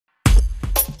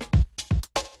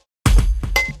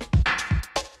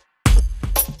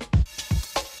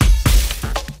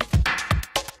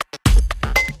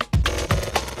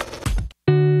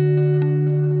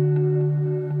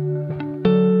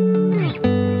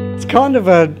kind of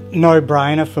a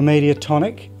no-brainer for Media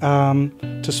Tonic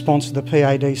to sponsor the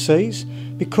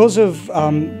PADCs. Because of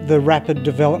the rapid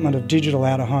development of digital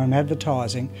out-of-home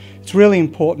advertising, it's really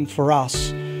important for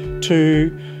us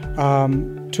to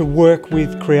work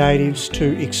with creatives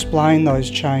to explain those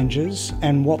changes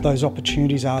and what those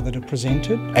opportunities are that are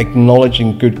presented.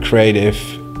 Acknowledging good creative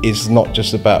is not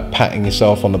just about patting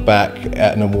yourself on the back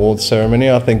at an awards ceremony.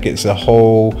 I think it's a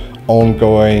whole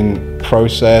ongoing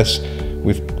process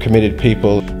with committed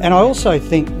people. And I also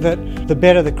think that the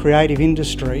better the creative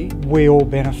industry, we all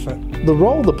benefit. The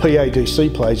role the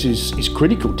PADC plays is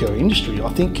critical to our industry.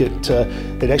 I think it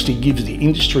actually gives the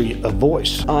industry a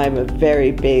voice. I'm a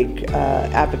very big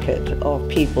advocate of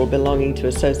people belonging to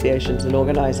associations and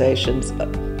organisations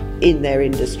in their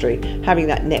industry, having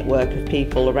that network of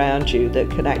people around you that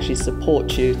can actually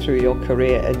support you through your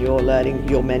career and your learning,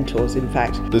 your mentors in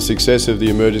fact. The success of the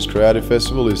Emergence Creative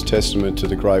Festival is testament to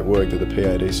the great work that the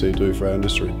PADC do for our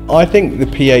industry. I think the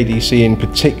PADC in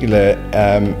particular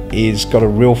is got a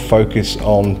real focus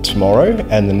on tomorrow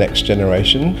and the next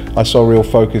generation. I saw a real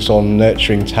focus on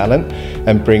nurturing talent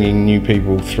and bringing new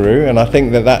people through, and I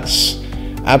think that that's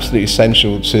absolutely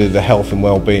essential to the health and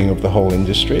well-being of the whole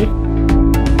industry.